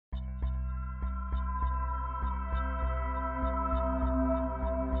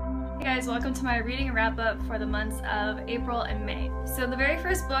Hey guys, welcome to my reading wrap-up for the months of April and May. So the very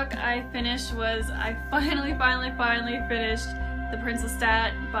first book I finished was, I finally finished The Prince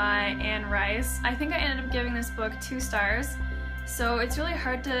Lestat by Anne Rice. I think I ended up giving this book 2 stars. So it's really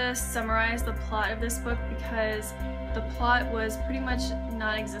hard to summarize the plot of this book because the plot was pretty much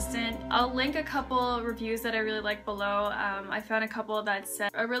non-existent. I'll link a couple reviews that I really like below. I found a couple that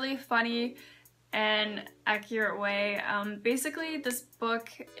said a really funny and accurate way. Basically, this book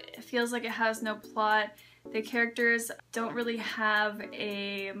feels like it has no plot. The characters don't really have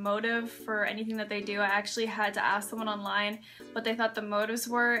a motive for anything that they do. I actually had to ask someone online what they thought the motives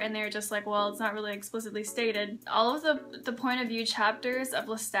were, and they were just like, well, it's not really explicitly stated. All of the point of view chapters of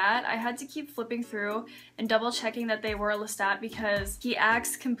Lestat, I had to keep flipping through and double checking that they were Lestat because he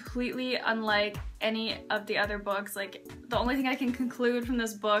acts completely unlike any of the other books. Like, the only thing I can conclude from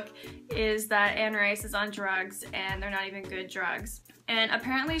this book is that Anne Rice is on drugs, and they're not even good drugs. And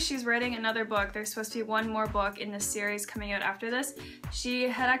apparently she's writing another book. There's supposed to be one more book in this series coming out after this. She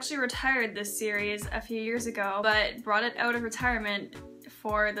had actually retired this series a few years ago, but brought it out of retirement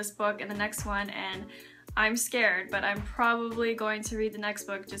for this book and the next one, and I'm scared, but I'm probably going to read the next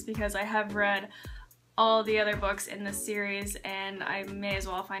book just because I have read all the other books in this series and I may as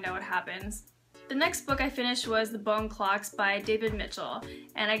well find out what happens. The next book I finished was The Bone Clocks by David Mitchell,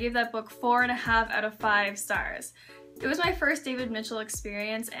 and I gave that book 4.5 out of 5 stars. It was my first David Mitchell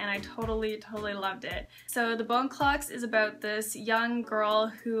experience and I totally loved it. So The Bone Clocks is about this young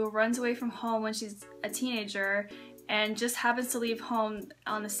girl who runs away from home when she's a teenager and just happens to leave home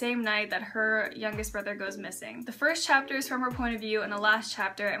on the same night that her youngest brother goes missing. The first chapter is from her point of view and the last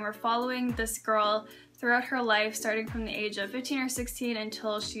chapter, and we're following this girl throughout her life, starting from the age of 15 or 16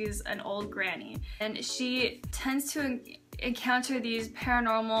 until she's an old granny. And she tends to encounter these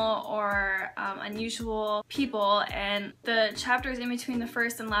paranormal or unusual people, and the chapters in between the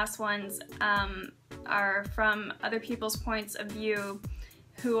first and last ones are from other people's points of view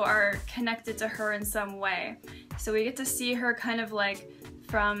who are connected to her in some way. So we get to see her kind of like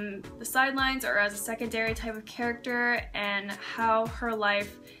from the sidelines or as a secondary type of character, and how her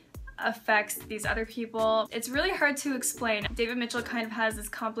life affects these other people. It's really hard to explain. David Mitchell kind of has this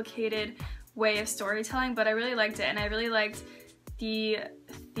complicated way of storytelling, but I really liked it, and I really liked the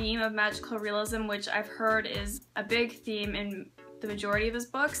theme of magical realism, which I've heard is a big theme in the majority of his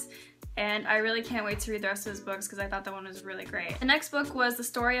books, and I really can't wait to read the rest of his books because I thought that one was really great. The next book was The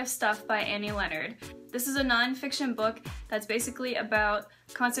Story of Stuff by Annie Leonard. This is a non-fiction book that's basically about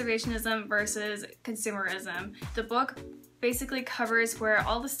conservationism versus consumerism. The book basically covers where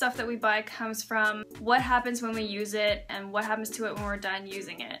all the stuff that we buy comes from, what happens when we use it, and what happens to it when we're done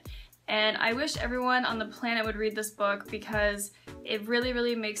using it. And I wish everyone on the planet would read this book because it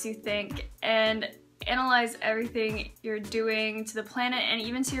really makes you think and analyze everything you're doing to the planet and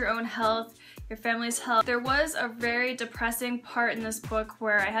even to your own health, your family's health. There was a very depressing part in this book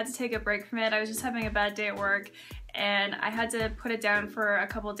where I had to take a break from it. I was just having a bad day at work and I had to put it down for a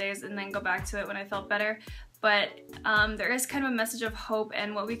couple days and then go back to it when I felt better. But there is kind of a message of hope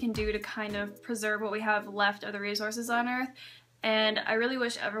and what we can do to kind of preserve what we have left of the resources on Earth. And I really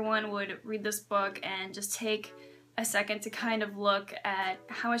wish everyone would read this book and just take a second to kind of look at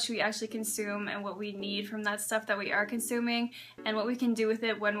how much we actually consume and what we need from that stuff that we are consuming and what we can do with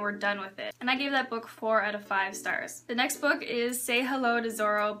it when we're done with it. And I gave that book 4 out of 5 stars. The next book is Say Hello to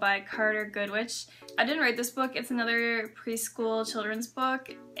Zorro by Carter Goodrich. I didn't write this book. It's another preschool children's book,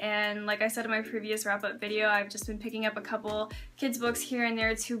 and like I said in my previous wrap-up video, I've just been picking up a couple kids books here and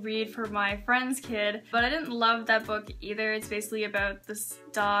there to read for my friend's kid, but I didn't love that book either. It's basically about this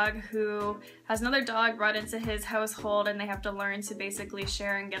dog who has another dog brought into his household and they have to learn to basically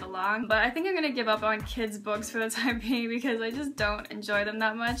share and get along. But I think I'm gonna give up on kids books for the time being because I just don't enjoy them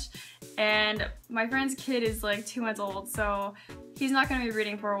that much, and my friend's kid is like 2 months old, so he's not going to be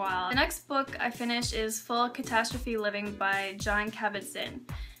reading for a while. The next book I finished is Full Catastrophe Living by John Kabat-Zinn.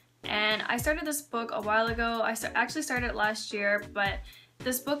 And I started this book a while ago. I actually started it last year, but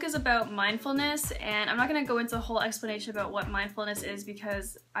this book is about mindfulness, and I'm not going to go into a whole explanation about what mindfulness is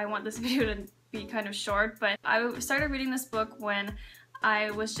because I want this video to be kind of short, but I started reading this book when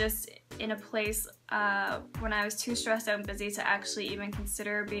I was just in a place when I was too stressed out and busy to actually even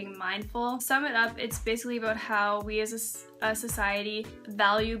consider being mindful. To sum it up, it's basically about how we as a society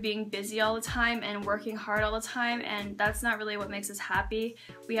value being busy all the time and working hard all the time, and that's not really what makes us happy.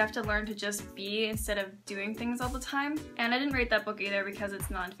 We have to learn to just be instead of doing things all the time. And I didn't rate that book either because it's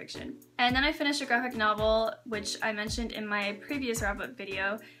non-fiction. And then I finished a graphic novel, which I mentioned in my previous wrap-up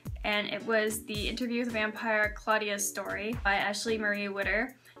video, and it was The Interview with the Vampire Claudia's Story by Ashley Marie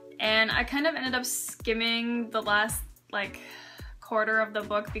Witter. And I kind of ended up skimming the last quarter of the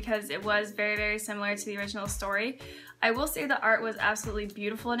book because it was very, very similar to the original story. I will say the art was absolutely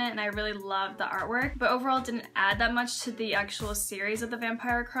beautiful in it and I really loved the artwork, but overall it didn't add that much to the actual series of the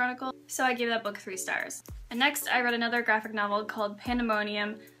Vampire Chronicle, so I gave that book 3 stars. And next I read another graphic novel called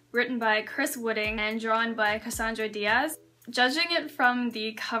Pandemonium, written by Chris Wooding and drawn by Cassandra Diaz. Judging it from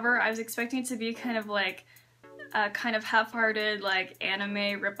the cover, I was expecting it to be kind of like a kind of half-hearted like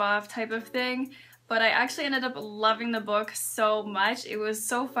anime ripoff type of thing, but I actually ended up loving the book so much. It was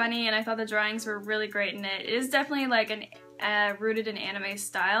so funny and I thought the drawings were really great in it. It is definitely like an rooted in anime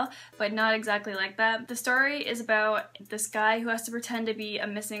style, but not exactly like that. The story is about this guy who has to pretend to be a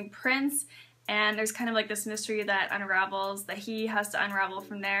missing prince, and there's kind of like this mystery that unravels that he has to unravel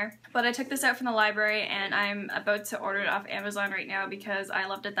from there. But I took this out from the library and I'm about to order it off Amazon right now because I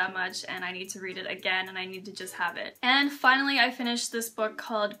loved it that much and I need to read it again and I need to just have it. And finally I finished this book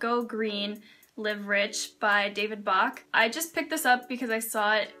called Go Green, Live Rich by David Bach. I just picked this up because I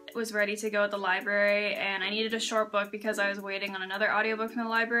saw it was ready to go at the library and I needed a short book because I was waiting on another audiobook from the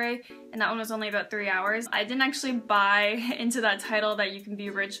library and that one was only about 3 hours. I didn't actually buy into that title that you can be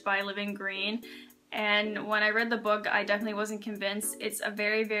rich by living green, and when I read the book I definitely wasn't convinced. It's a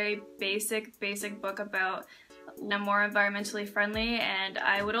very, very basic book about more environmentally friendly, and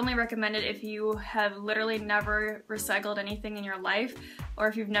I would only recommend it if you have literally never recycled anything in your life or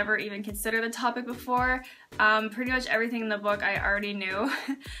if you've never even considered the topic before. Pretty much everything in the book I already knew,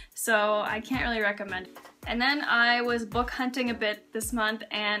 so I can't really recommend it. And then I was book hunting a bit this month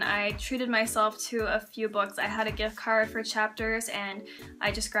and I treated myself to a few books. I had a gift card for Chapters and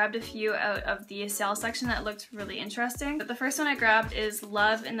I just grabbed a few out of the sale section that looked really interesting. But the first one I grabbed is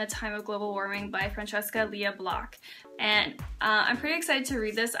Love in the Time of Global Warming by Francesca Bloch. And I'm pretty excited to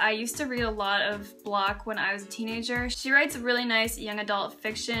read this. I used to read a lot of Bloch when I was a teenager. She writes really nice young adult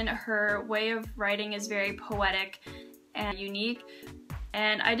fiction. Her way of writing is very poetic and unique.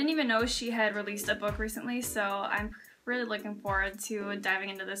 And I didn't even know she had released a book recently, so I'm really looking forward to diving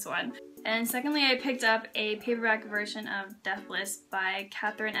into this one. And secondly, I picked up a paperback version of Deathless by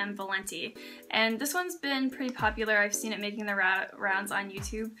Catherynne and Valente. And this one's been pretty popular. I've seen it making the rounds on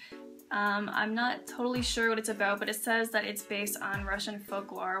YouTube. I'm not totally sure what it's about, but it says that it's based on Russian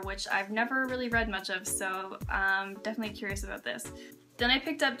folklore, which I've never really read much of, so I'm definitely curious about this. Then I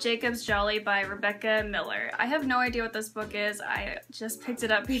picked up Jacob's Jolly by Rebecca Miller. I have no idea what this book is. I just picked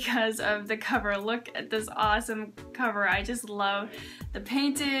it up because of the cover. Look at this awesome cover. I just love the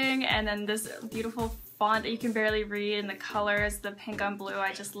painting and then this beautiful font that you can barely read and the colors, the pink on blue.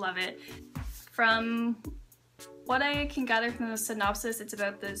 I just love it. From what I can gather from the synopsis, it's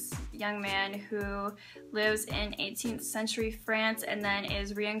about this young man who lives in 18th century France and then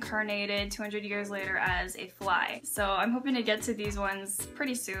is reincarnated 200 years later as a fly. So I'm hoping to get to these ones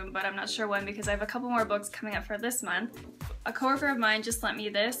pretty soon, but I'm not sure when because I have a couple more books coming up for this month. A coworker of mine just lent me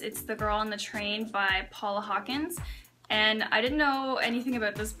this. It's The Girl on the Train by Paula Hawkins. And I didn't know anything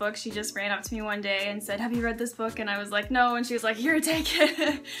about this book. She just ran up to me one day and said, "Have you read this book?" And I was like, "No," and she was like, "Here, take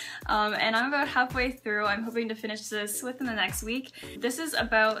it." And I'm about halfway through. I'm hoping to finish this within the next week. This is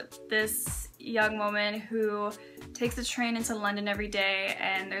about this young woman who takes the train into London every day,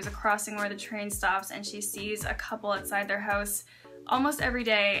 and there's a crossing where the train stops and she sees a couple outside their house almost every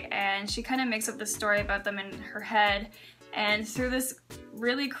day, and she kind of makes up the story about them in her head. And through this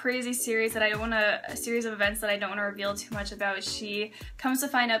really crazy series that a series of events that I don't want to reveal too much about, she comes to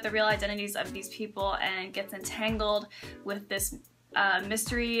find out the real identities of these people and gets entangled with this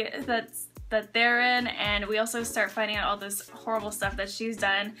mystery that they're in, and we also start finding out all this horrible stuff that she's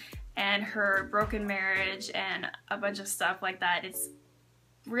done and her broken marriage and a bunch of stuff like that. It's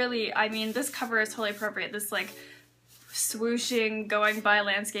really, I mean, this cover is totally appropriate. This like swooshing going by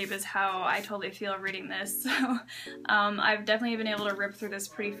landscape is how I totally feel reading this, so I've definitely been able to rip through this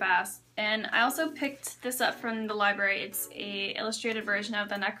pretty fast. And I also picked this up from the library. It's a illustrated version of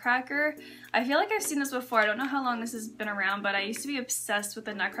The Nutcracker. I feel like I've seen this before. I don't know how long this has been around, but I used to be obsessed with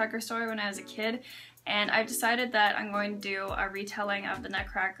the Nutcracker story when I was a kid, and I've decided that I'm going to do a retelling of the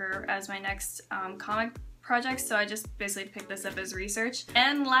Nutcracker as my next comic project, so I just basically picked this up as research.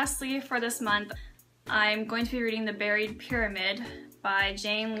 And lastly, for this month, I'm going to be reading The Buried Pyramid by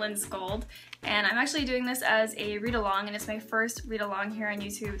Jane Linsgold, and I'm actually doing this as a read-along, and it's my first read-along here on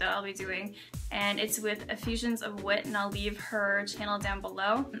YouTube that I'll be doing, and it's with Effusions of Wit, and I'll leave her channel down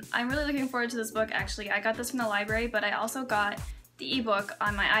below. I'm really looking forward to this book, actually. I got this from the library, but I also got the ebook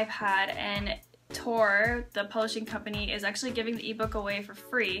on my iPad, and Tor, the publishing company, is actually giving the ebook away for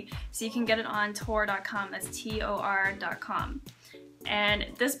free, so you can get it on tor.com, that's Tor.com. And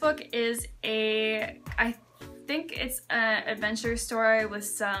this book is I think it's an adventure story with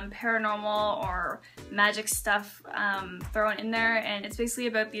some paranormal or magic stuff thrown in there, and it's basically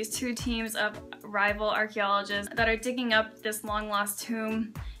about these two teams of rival archaeologists that are digging up this long lost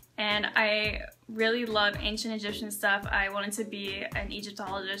tomb. And I really love ancient Egyptian stuff. I wanted to be an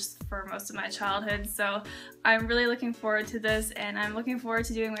Egyptologist for most of my childhood, so I'm really looking forward to this, and I'm looking forward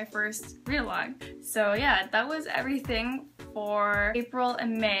to doing my first read-along. So yeah, that was everything for April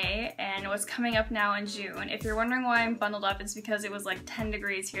and May, and what's coming up now in June. If you're wondering why I'm bundled up, it's because it was like 10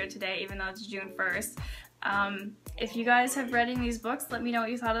 degrees here today, even though it's June 1st. If you guys have read any of these books, let me know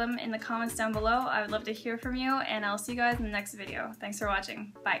what you thought of them in the comments down below. I would love to hear from you, and I'll see you guys in the next video. Thanks for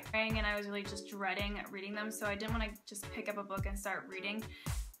watching. Bye. And I was really just dreading reading them, so I didn't want to just pick up a book and start reading.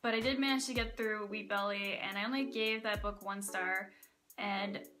 But I did manage to get through Wheat Belly, and I only gave that book 1 star,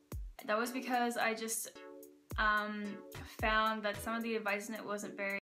 and that was because I just found that some of the advice in it wasn't very